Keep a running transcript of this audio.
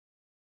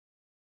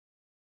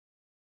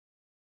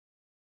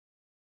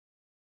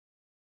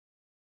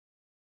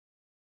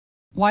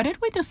Why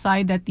did we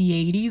decide that the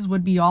 80s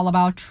would be all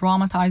about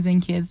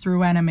traumatizing kids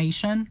through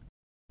animation?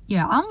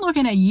 Yeah, I'm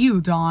looking at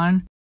you,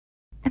 Dawn.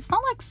 It's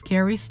not like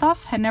scary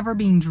stuff had never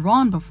been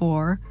drawn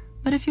before,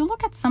 but if you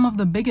look at some of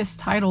the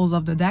biggest titles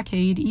of the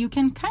decade, you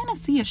can kinda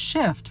see a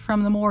shift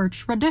from the more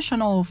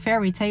traditional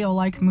fairy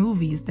tale-like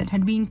movies that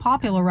had been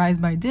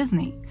popularized by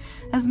Disney,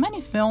 as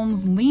many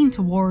films lean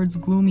towards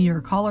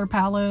gloomier color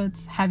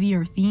palettes,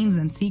 heavier themes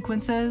and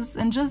sequences,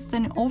 and just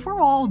an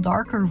overall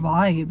darker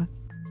vibe.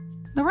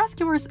 The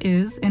Rescuers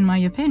is, in my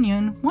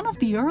opinion, one of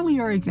the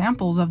earlier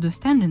examples of this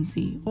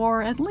tendency,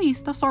 or at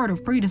least a sort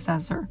of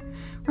predecessor.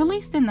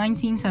 Released in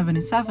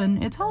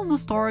 1977, it tells the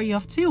story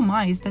of two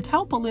mice that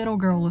help a little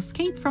girl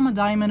escape from a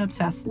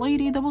diamond-obsessed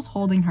lady that was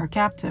holding her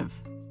captive.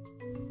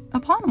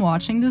 Upon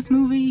watching this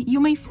movie, you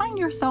may find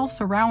yourself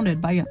surrounded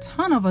by a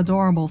ton of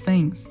adorable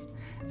things.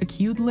 A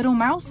cute little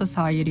mouse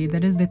society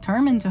that is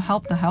determined to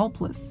help the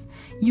helpless,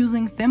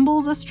 using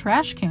thimbles as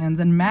trash cans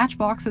and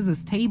matchboxes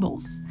as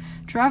tables,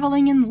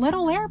 traveling in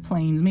little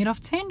airplanes made of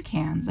tin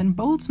cans and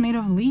boats made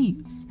of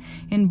leaves,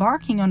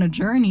 embarking on a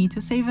journey to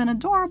save an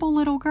adorable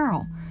little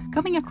girl,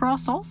 coming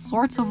across all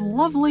sorts of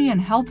lovely and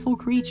helpful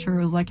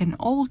creatures like an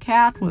old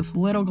cat with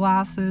little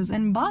glasses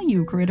and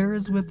bayou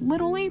critters with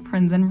little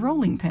aprons and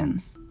rolling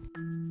pins.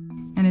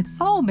 And it's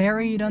all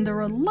buried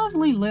under a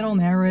lovely little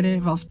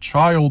narrative of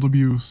child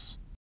abuse.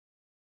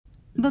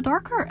 The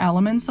darker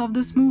elements of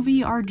this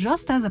movie are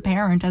just as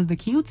apparent as the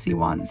cutesy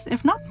ones,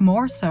 if not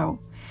more so.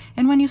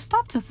 And when you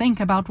stop to think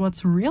about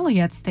what's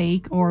really at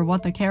stake or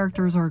what the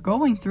characters are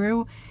going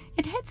through,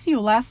 it hits you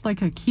less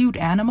like a cute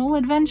animal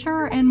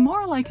adventure and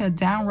more like a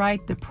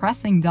downright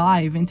depressing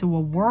dive into a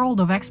world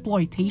of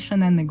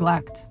exploitation and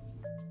neglect.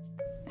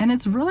 And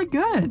it's really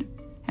good,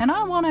 and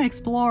I want to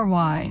explore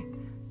why.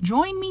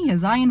 Join me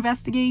as I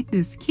investigate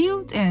this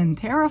cute and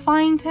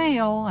terrifying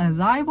tale as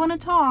I want to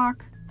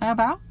talk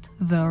about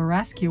The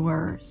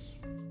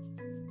Rescuers.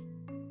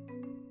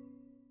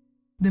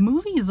 The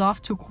movie is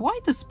off to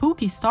quite a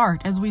spooky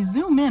start as we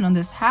zoom in on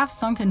this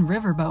half-sunken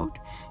riverboat,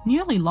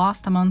 nearly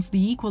lost amongst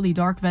the equally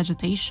dark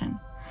vegetation.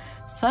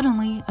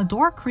 Suddenly, a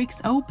door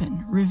creaks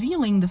open,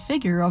 revealing the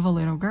figure of a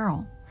little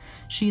girl.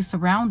 She is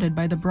surrounded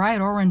by the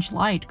bright orange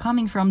light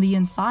coming from the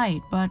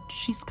inside, but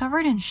she's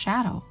covered in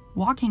shadow,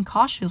 walking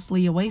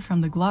cautiously away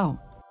from the glow.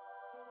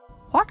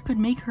 What could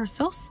make her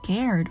so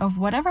scared of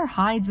whatever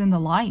hides in the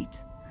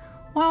light?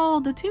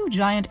 Well, the two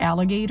giant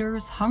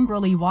alligators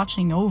hungrily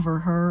watching over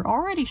her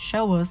already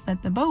show us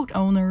that the boat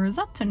owner is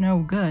up to no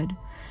good,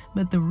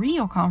 but the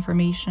real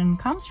confirmation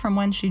comes from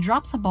when she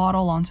drops a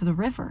bottle onto the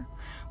river,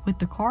 with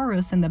the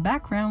chorus in the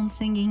background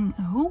singing,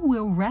 "Who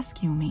will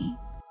rescue me?"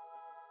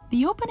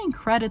 The opening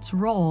credits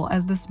roll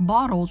as this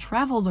bottle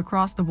travels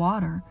across the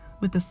water,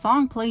 with the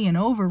song playing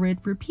over it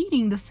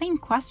repeating the same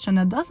question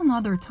a dozen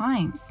other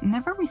times,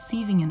 never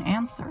receiving an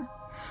answer.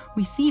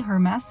 We see her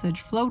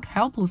message float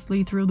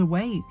helplessly through the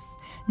waves,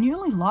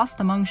 nearly lost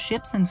among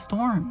ships and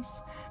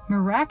storms,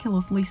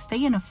 miraculously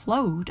staying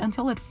afloat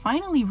until it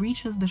finally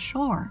reaches the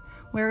shore,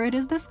 where it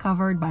is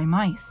discovered by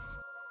mice.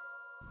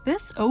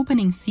 This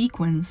opening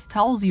sequence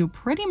tells you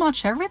pretty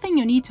much everything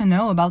you need to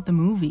know about the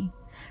movie.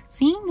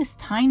 Seeing this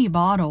tiny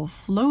bottle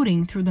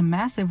floating through the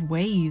massive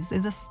waves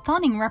is a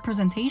stunning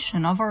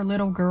representation of our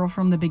little girl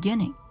from the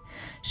beginning.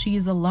 She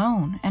is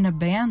alone and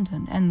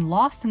abandoned and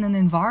lost in an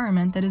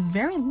environment that is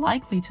very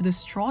likely to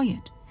destroy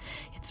it.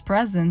 Its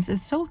presence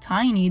is so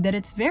tiny that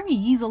it's very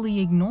easily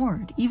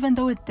ignored, even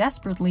though it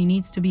desperately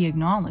needs to be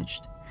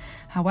acknowledged.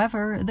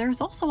 However,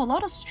 there's also a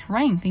lot of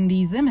strength in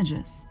these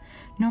images.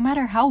 No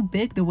matter how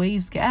big the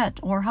waves get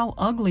or how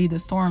ugly the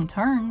storm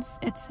turns,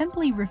 it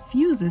simply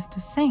refuses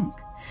to sink,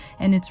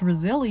 and its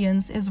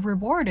resilience is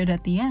rewarded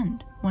at the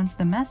end, once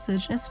the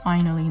message is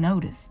finally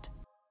noticed.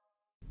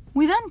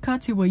 We then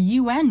cut to a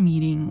UN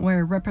meeting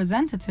where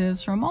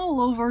representatives from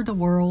all over the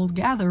world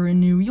gather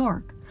in New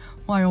York,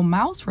 while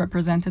mouse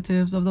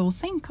representatives of those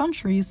same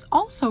countries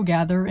also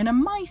gather in a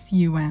mice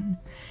UN.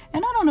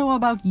 And I don't know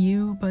about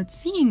you, but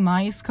seeing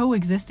mice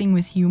coexisting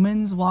with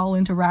humans while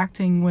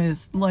interacting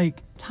with,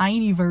 like,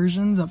 tiny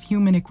versions of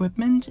human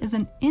equipment is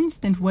an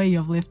instant way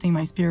of lifting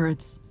my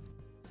spirits.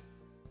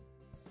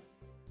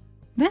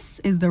 This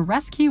is the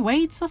Rescue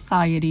Aid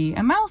Society,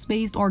 a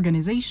mouse-based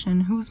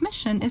organization whose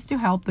mission is to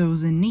help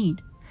those in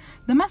need.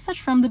 The message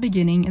from the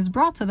beginning is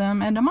brought to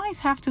them and the mice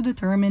have to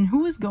determine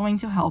who is going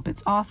to help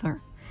its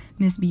author.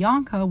 Miss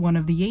Bianca, one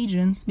of the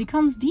agents,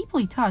 becomes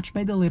deeply touched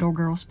by the little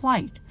girl's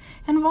plight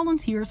and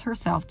volunteers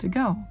herself to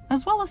go,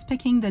 as well as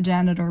picking the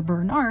janitor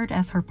Bernard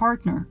as her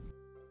partner.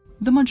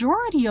 The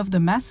majority of the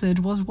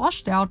message was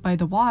washed out by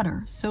the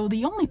water, so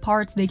the only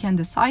parts they can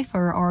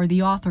decipher are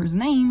the author's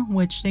name,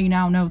 which they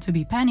now know to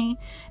be Penny,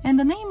 and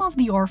the name of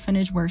the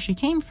orphanage where she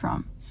came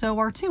from, so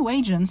our two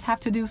agents have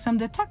to do some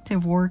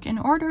detective work in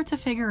order to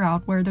figure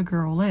out where the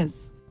girl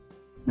is.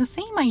 The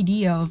same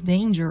idea of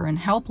danger and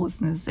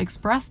helplessness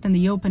expressed in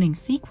the opening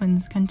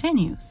sequence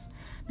continues,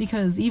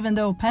 because even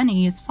though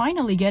Penny is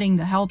finally getting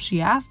the help she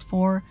asked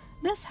for,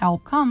 this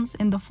help comes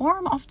in the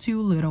form of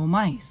two little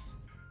mice.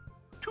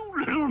 Two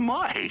little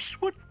mice?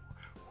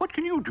 What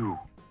can you do?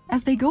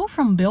 As they go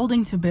from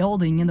building to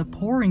building in the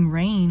pouring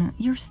rain,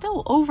 you're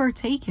still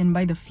overtaken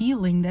by the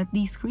feeling that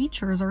these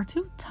creatures are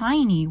too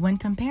tiny when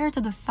compared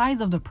to the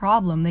size of the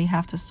problem they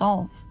have to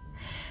solve.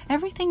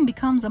 Everything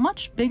becomes a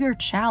much bigger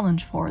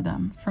challenge for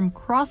them, from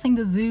crossing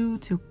the zoo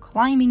to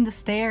climbing the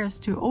stairs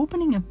to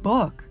opening a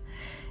book.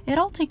 It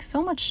all takes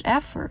so much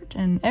effort,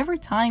 and every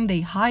time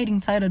they hide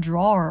inside a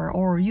drawer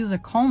or use a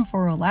comb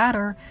for a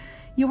ladder,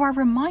 you are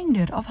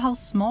reminded of how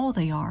small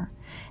they are,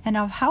 and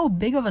of how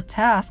big of a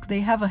task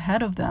they have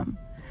ahead of them.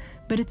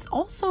 But it's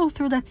also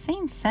through that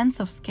same sense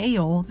of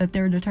scale that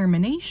their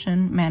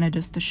determination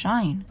manages to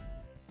shine.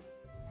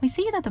 We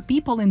see that the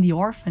people in the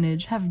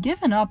orphanage have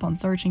given up on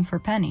searching for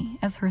Penny,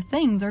 as her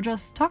things are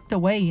just tucked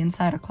away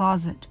inside a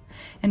closet,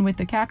 and with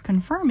the cat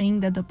confirming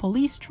that the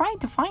police tried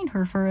to find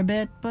her for a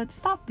bit but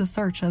stopped the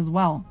search as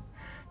well.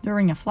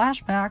 During a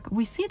flashback,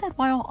 we see that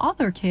while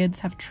other kids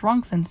have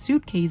trunks and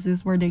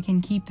suitcases where they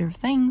can keep their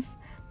things,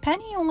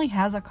 Penny only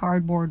has a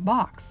cardboard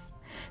box,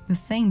 the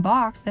same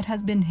box that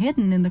has been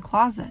hidden in the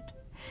closet.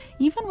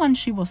 Even when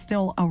she was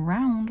still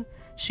around,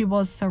 she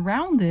was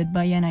surrounded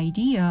by an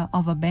idea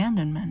of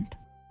abandonment.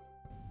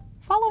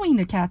 Following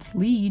the cat's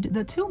lead,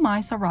 the two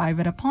mice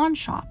arrive at a pawn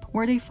shop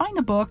where they find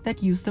a book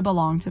that used to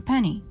belong to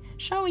Penny,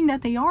 showing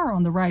that they are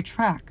on the right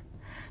track.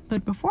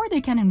 But before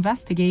they can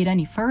investigate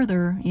any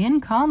further, in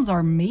comes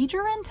our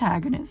major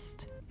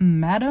antagonist,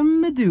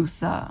 Madame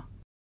Medusa.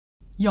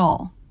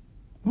 Y'all,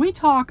 we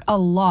talk a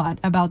lot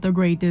about the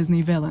great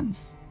Disney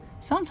villains.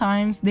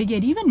 Sometimes they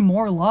get even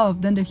more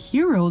love than the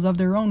heroes of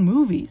their own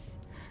movies.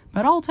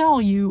 But I'll tell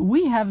you,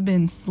 we have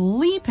been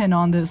sleeping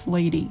on this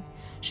lady.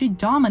 She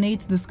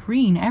dominates the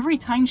screen every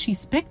time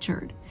she's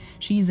pictured.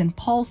 She's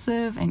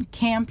impulsive and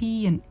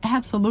campy and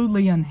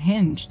absolutely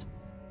unhinged.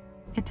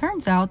 It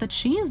turns out that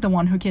she is the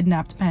one who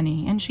kidnapped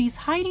Penny, and she's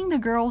hiding the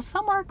girl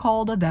somewhere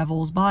called the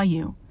Devil's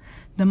Bayou.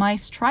 The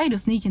mice try to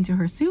sneak into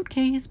her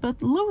suitcase,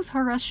 but lose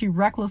her as she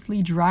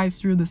recklessly drives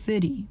through the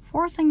city,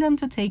 forcing them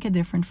to take a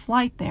different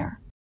flight there.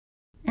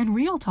 In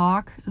real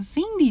talk,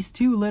 seeing these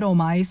two little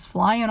mice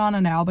flying on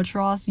an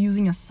albatross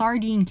using a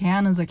sardine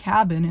can as a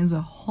cabin is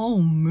a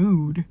whole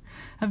mood.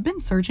 I've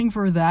been searching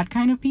for that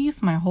kind of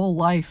peace my whole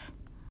life.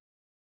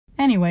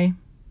 Anyway,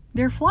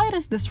 their flight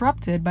is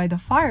disrupted by the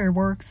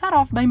fireworks set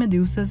off by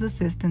Medusa's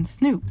assistant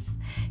Snoops,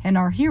 and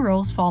our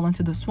heroes fall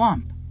into the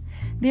swamp.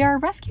 They are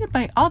rescued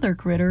by other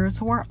critters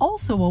who are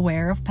also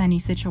aware of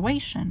Penny's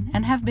situation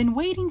and have been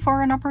waiting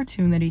for an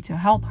opportunity to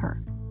help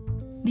her.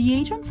 The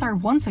agents are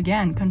once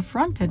again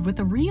confronted with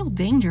the real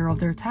danger of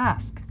their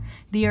task.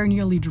 They are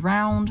nearly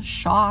drowned,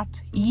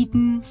 shot,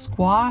 eaten,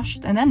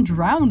 squashed, and then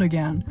drowned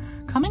again,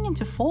 coming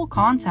into full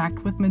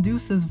contact with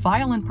Medusa's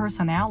violent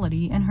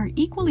personality and her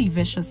equally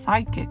vicious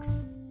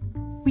sidekicks.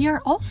 We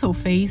are also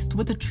faced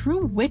with the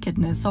true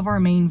wickedness of our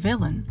main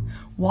villain,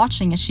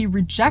 watching as she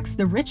rejects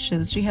the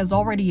riches she has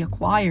already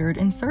acquired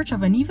in search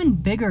of an even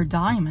bigger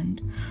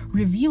diamond,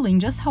 revealing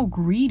just how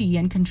greedy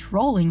and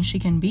controlling she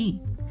can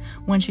be.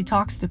 When she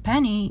talks to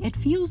Penny, it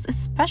feels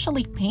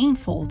especially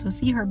painful to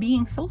see her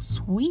being so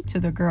sweet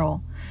to the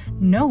girl,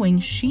 knowing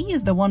she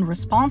is the one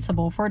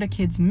responsible for the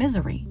kid's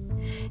misery.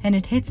 And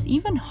it hits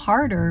even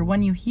harder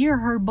when you hear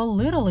her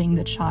belittling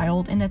the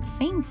child in that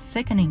same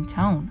sickening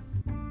tone.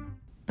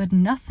 But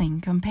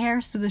nothing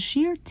compares to the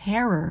sheer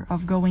terror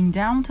of going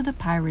down to the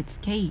pirate's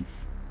cave.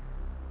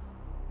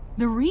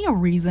 The real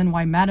reason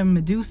why Madame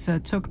Medusa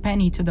took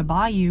Penny to the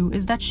bayou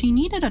is that she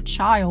needed a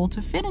child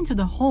to fit into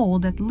the hole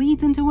that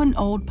leads into an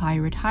old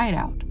pirate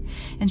hideout,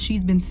 and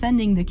she's been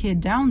sending the kid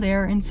down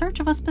there in search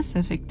of a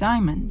specific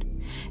diamond.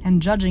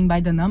 And judging by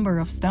the number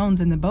of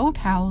stones in the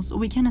boathouse,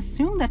 we can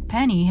assume that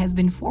Penny has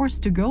been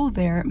forced to go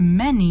there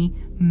many,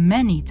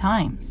 many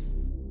times.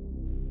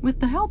 With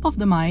the help of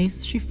the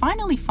mice, she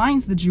finally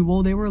finds the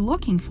jewel they were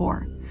looking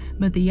for.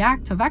 But the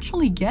act of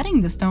actually getting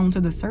the stone to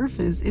the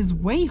surface is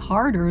way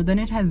harder than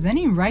it has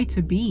any right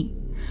to be.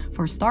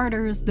 For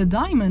starters, the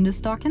diamond is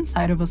stuck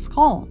inside of a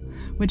skull,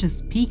 which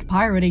is peak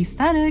pirate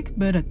aesthetic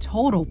but a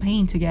total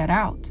pain to get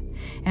out.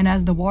 And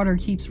as the water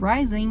keeps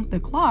rising, the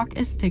clock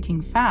is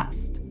ticking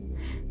fast.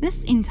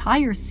 This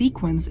entire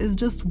sequence is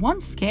just one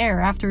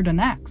scare after the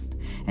next,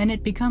 and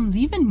it becomes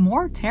even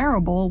more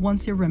terrible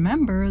once you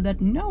remember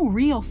that no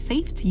real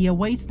safety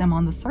awaits them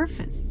on the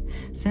surface,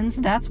 since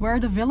that's where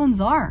the villains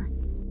are.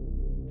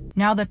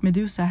 Now that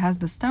Medusa has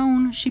the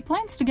stone, she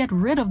plans to get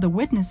rid of the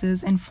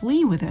witnesses and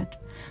flee with it,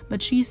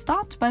 but she's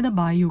stopped by the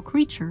bayou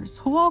creatures,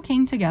 who all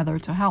came together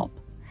to help.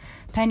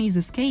 Penny's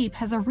escape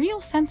has a real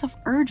sense of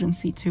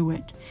urgency to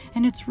it,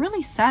 and it's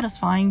really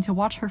satisfying to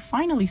watch her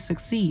finally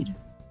succeed.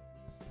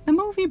 The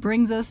movie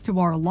brings us to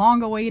our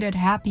long-awaited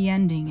happy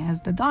ending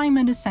as the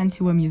diamond is sent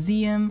to a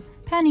museum,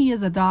 Penny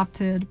is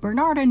adopted,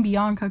 Bernard and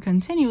Bianca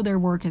continue their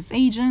work as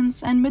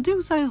agents, and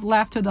Medusa is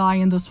left to die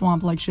in the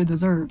swamp like she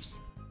deserves.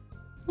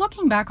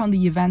 Looking back on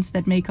the events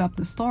that make up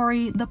the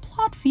story, the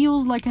plot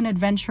feels like an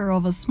adventure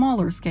of a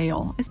smaller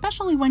scale,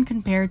 especially when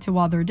compared to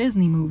other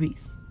Disney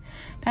movies.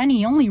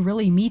 Penny only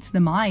really meets the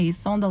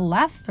mice on the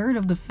last third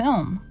of the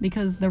film,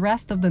 because the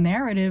rest of the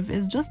narrative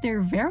is just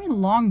their very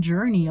long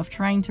journey of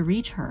trying to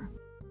reach her.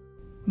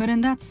 But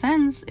in that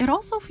sense, it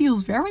also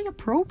feels very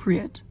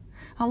appropriate.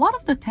 A lot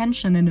of the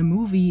tension in the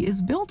movie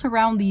is built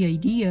around the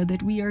idea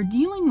that we are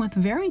dealing with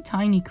very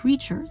tiny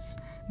creatures,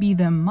 be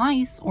them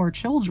mice or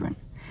children,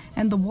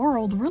 and the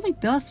world really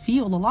does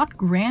feel a lot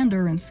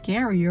grander and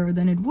scarier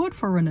than it would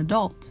for an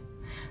adult.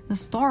 The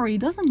story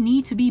doesn't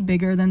need to be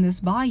bigger than this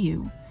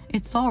bayou.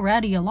 It's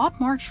already a lot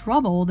more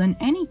trouble than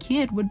any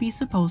kid would be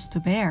supposed to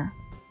bear.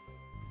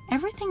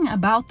 Everything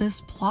about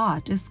this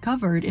plot is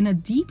covered in a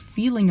deep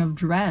feeling of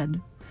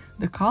dread.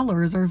 The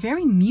colors are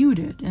very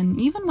muted,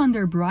 and even when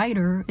they're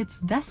brighter,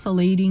 it's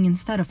desolating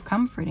instead of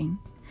comforting.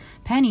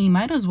 Penny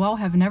might as well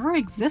have never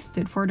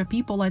existed for the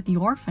people at the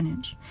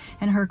orphanage,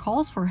 and her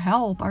calls for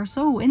help are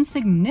so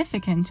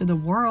insignificant to the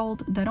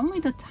world that only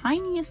the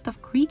tiniest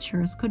of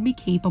creatures could be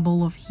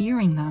capable of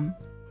hearing them.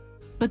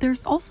 But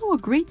there's also a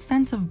great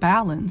sense of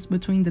balance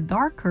between the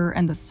darker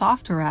and the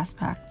softer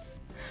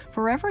aspects.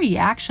 For every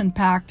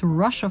action-packed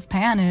rush of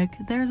panic,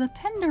 there's a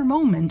tender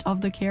moment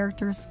of the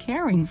characters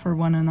caring for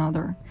one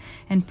another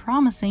and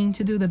promising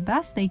to do the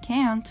best they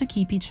can to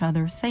keep each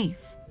other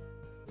safe.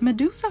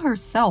 Medusa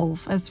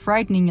herself, as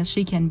frightening as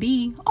she can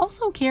be,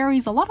 also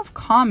carries a lot of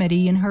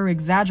comedy in her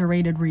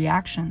exaggerated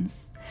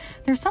reactions.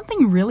 There's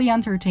something really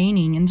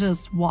entertaining in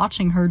just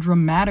watching her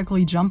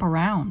dramatically jump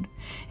around,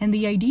 and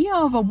the idea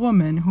of a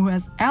woman who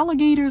has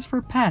alligators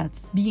for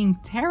pets being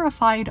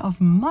terrified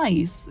of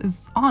mice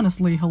is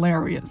honestly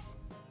hilarious.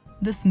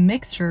 This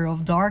mixture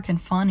of dark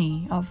and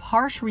funny, of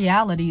harsh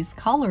realities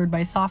colored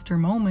by softer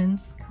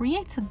moments,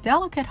 creates a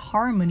delicate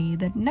harmony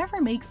that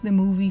never makes the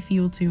movie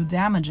feel too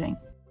damaging.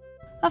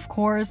 Of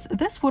course,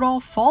 this would all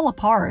fall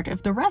apart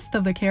if the rest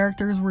of the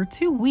characters were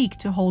too weak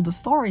to hold the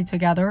story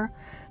together,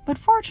 but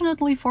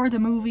fortunately for the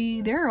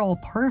movie, they're all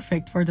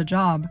perfect for the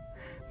job.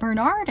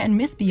 Bernard and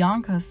Miss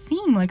Bianca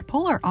seem like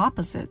polar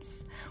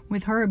opposites,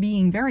 with her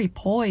being very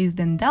poised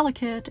and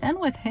delicate and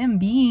with him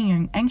being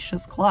an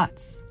anxious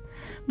klutz.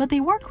 But they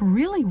work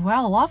really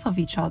well off of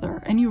each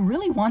other, and you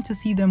really want to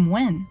see them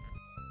win.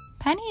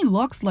 Penny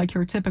looks like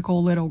your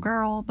typical little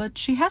girl, but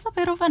she has a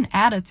bit of an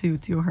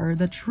attitude to her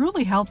that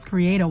truly helps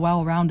create a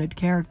well-rounded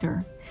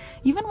character.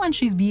 Even when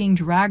she's being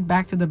dragged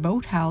back to the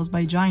boathouse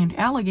by giant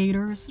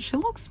alligators, she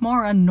looks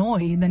more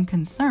annoyed than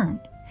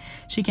concerned.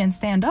 She can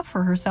stand up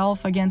for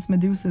herself against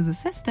Medusa's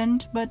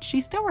assistant, but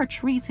she still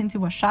retreats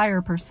into a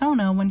shyer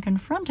persona when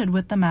confronted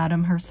with the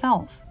madam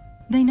herself.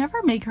 They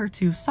never make her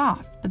too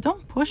soft, but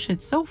don't push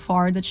it so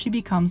far that she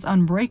becomes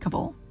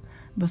unbreakable.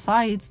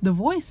 Besides, the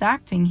voice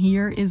acting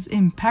here is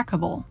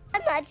impeccable.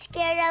 I'm not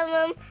scared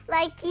of him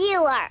like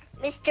you are,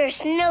 Mr.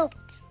 Snoop.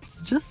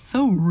 It's just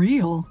so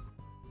real.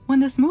 When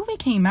this movie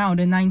came out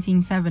in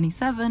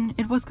 1977,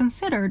 it was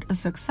considered a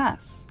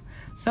success.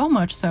 So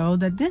much so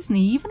that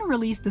Disney even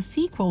released a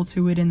sequel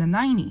to it in the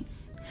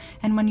 90s.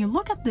 And when you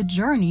look at the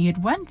journey it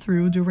went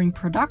through during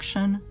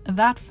production,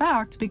 that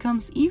fact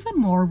becomes even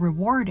more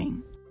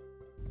rewarding.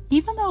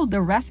 Even though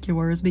The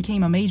Rescuers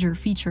became a major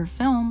feature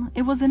film,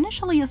 it was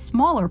initially a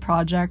smaller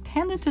project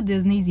handed to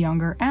Disney's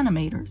younger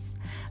animators,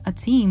 a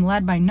team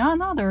led by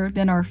none other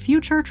than our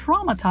future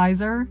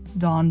traumatizer,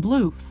 Don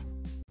Bluth.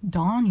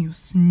 Don, you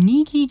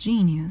sneaky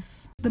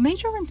genius. The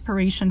major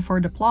inspiration for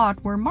the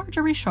plot were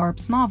Marjorie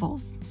Sharp's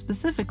novels,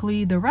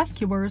 specifically The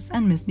Rescuers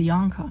and Miss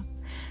Bianca.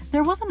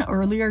 There was an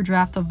earlier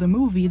draft of the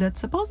movie that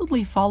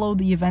supposedly followed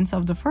the events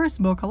of the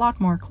first book a lot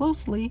more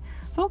closely,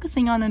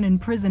 focusing on an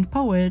imprisoned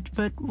poet,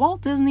 but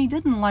Walt Disney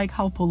didn't like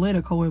how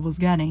political it was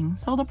getting,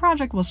 so the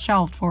project was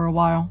shelved for a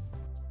while.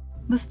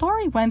 The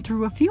story went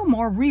through a few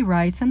more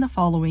rewrites in the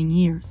following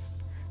years.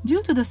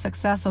 Due to the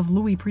success of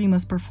Louis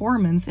Prima's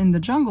performance in The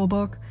Jungle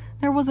Book,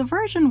 there was a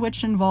version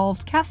which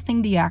involved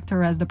casting the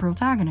actor as the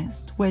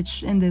protagonist,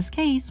 which, in this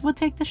case, would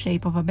take the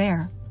shape of a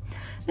bear.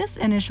 This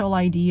initial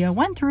idea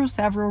went through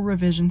several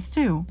revisions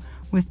too,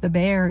 with the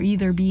bear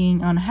either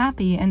being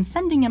unhappy and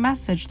sending a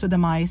message to the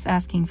mice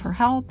asking for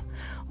help,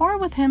 or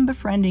with him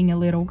befriending a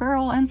little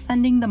girl and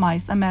sending the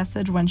mice a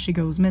message when she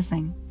goes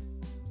missing.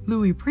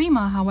 Louis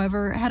Prima,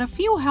 however, had a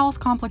few health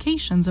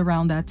complications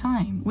around that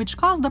time, which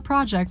caused the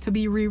project to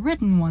be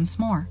rewritten once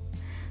more.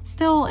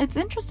 Still, it's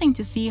interesting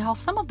to see how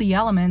some of the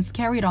elements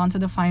carried on to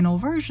the final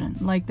version,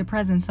 like the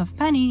presence of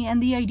Penny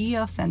and the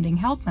idea of sending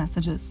help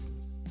messages.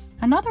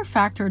 Another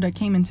factor that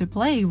came into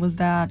play was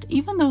that,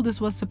 even though this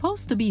was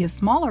supposed to be a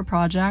smaller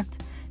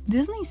project,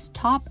 Disney's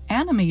top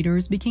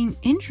animators became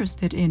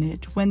interested in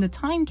it when the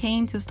time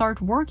came to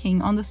start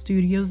working on the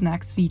studio's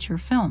next feature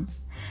film.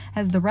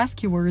 As The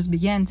Rescuers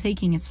began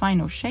taking its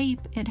final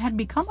shape, it had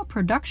become a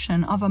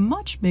production of a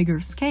much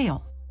bigger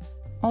scale.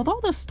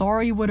 Although the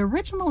story would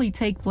originally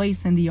take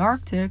place in the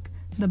Arctic,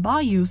 the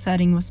bayou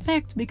setting was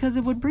picked because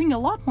it would bring a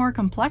lot more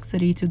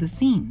complexity to the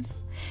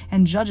scenes.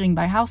 And judging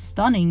by how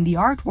stunning the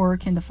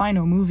artwork in the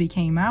final movie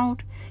came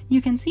out,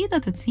 you can see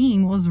that the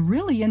team was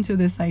really into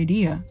this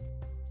idea.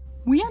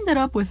 We ended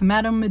up with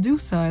Madame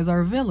Medusa as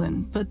our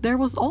villain, but there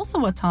was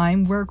also a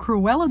time where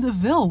Cruella de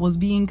Vil was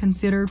being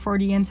considered for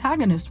the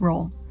antagonist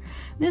role.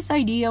 This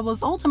idea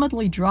was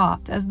ultimately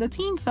dropped as the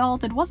team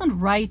felt it wasn't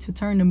right to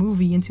turn the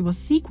movie into a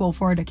sequel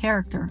for the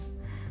character.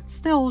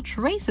 Still,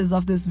 traces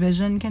of this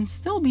vision can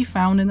still be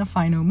found in the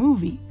final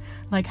movie,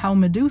 like how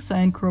Medusa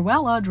and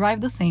Cruella drive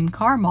the same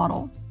car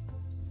model.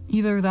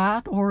 Either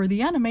that, or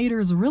the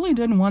animators really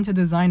didn't want to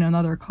design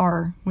another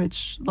car,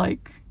 which,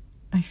 like,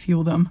 I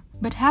feel them.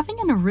 But having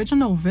an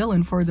original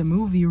villain for the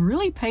movie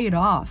really paid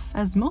off,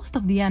 as most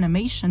of the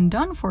animation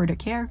done for the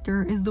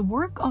character is the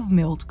work of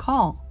Milt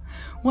Kahl,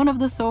 one of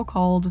the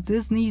so-called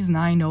Disney's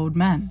 9 Old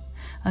Men,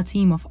 a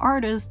team of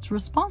artists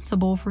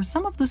responsible for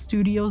some of the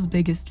studio's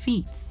biggest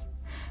feats.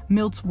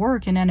 Milt's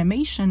work in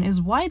animation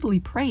is widely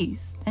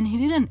praised, and he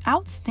did an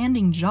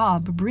outstanding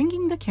job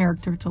bringing the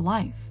character to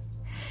life.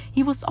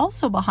 He was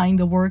also behind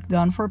the work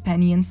done for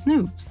Penny and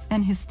Snoops,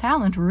 and his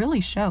talent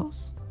really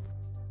shows.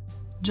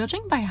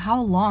 Judging by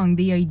how long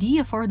the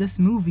idea for this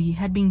movie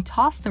had been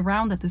tossed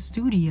around at the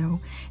studio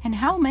and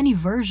how many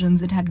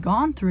versions it had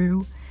gone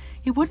through,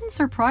 it wouldn't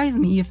surprise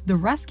me if The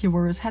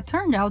Rescuers had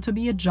turned out to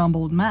be a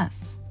jumbled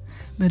mess.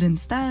 But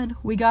instead,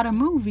 we got a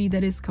movie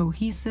that is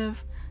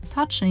cohesive,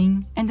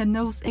 touching, and that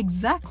knows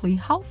exactly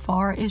how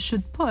far it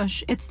should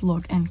push its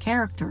look and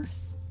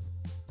characters.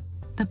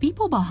 The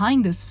people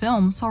behind this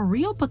film saw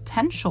real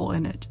potential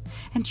in it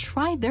and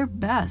tried their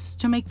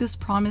best to make this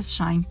promise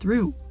shine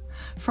through,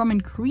 from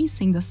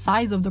increasing the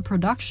size of the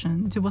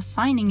production to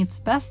assigning its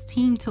best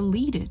team to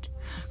lead it,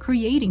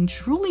 creating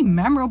truly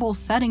memorable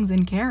settings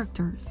and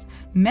characters,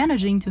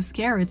 managing to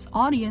scare its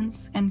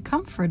audience and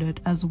comfort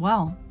it as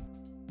well.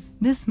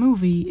 This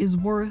movie is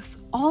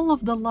worth all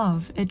of the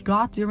love it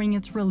got during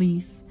its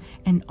release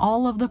and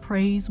all of the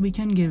praise we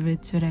can give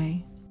it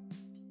today.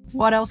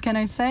 What else can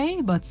I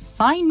say but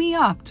sign me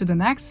up to the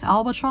next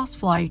Albatross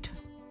flight?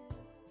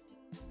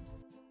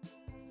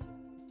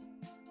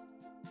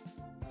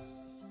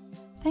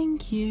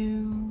 Thank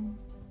you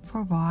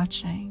for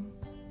watching.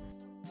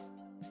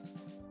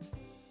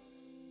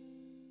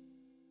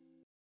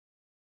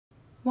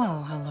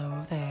 Well,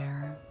 hello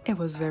there. It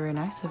was very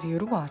nice of you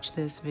to watch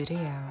this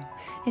video.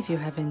 If you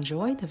have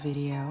enjoyed the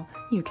video,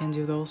 you can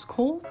do those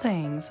cool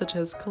things such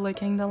as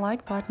clicking the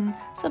like button,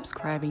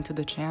 subscribing to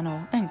the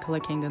channel, and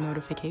clicking the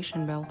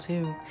notification bell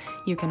too.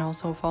 You can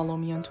also follow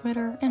me on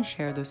Twitter and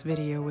share this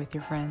video with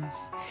your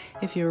friends.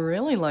 If you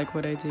really like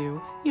what I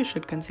do, you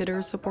should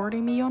consider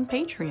supporting me on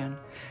Patreon.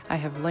 I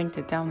have linked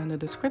it down in the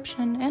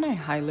description and I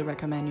highly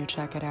recommend you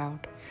check it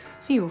out.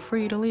 Feel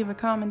free to leave a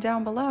comment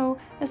down below,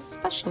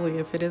 especially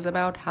if it is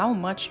about how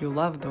much you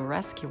love The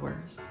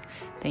Rescuers.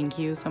 Thank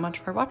you so much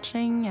for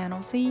watching, and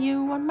I'll see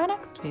you on my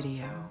next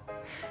video.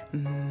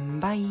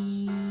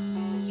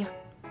 Bye!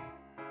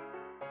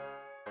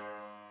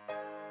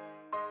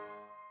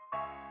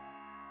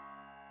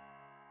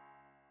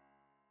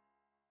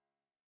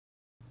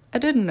 I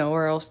didn't know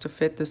where else to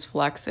fit this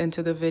flex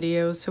into the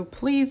video, so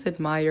please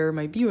admire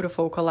my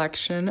beautiful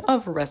collection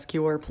of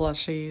Rescuer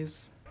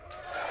plushies.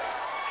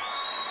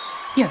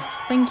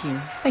 Yes, thank you.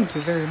 Thank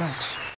you very much.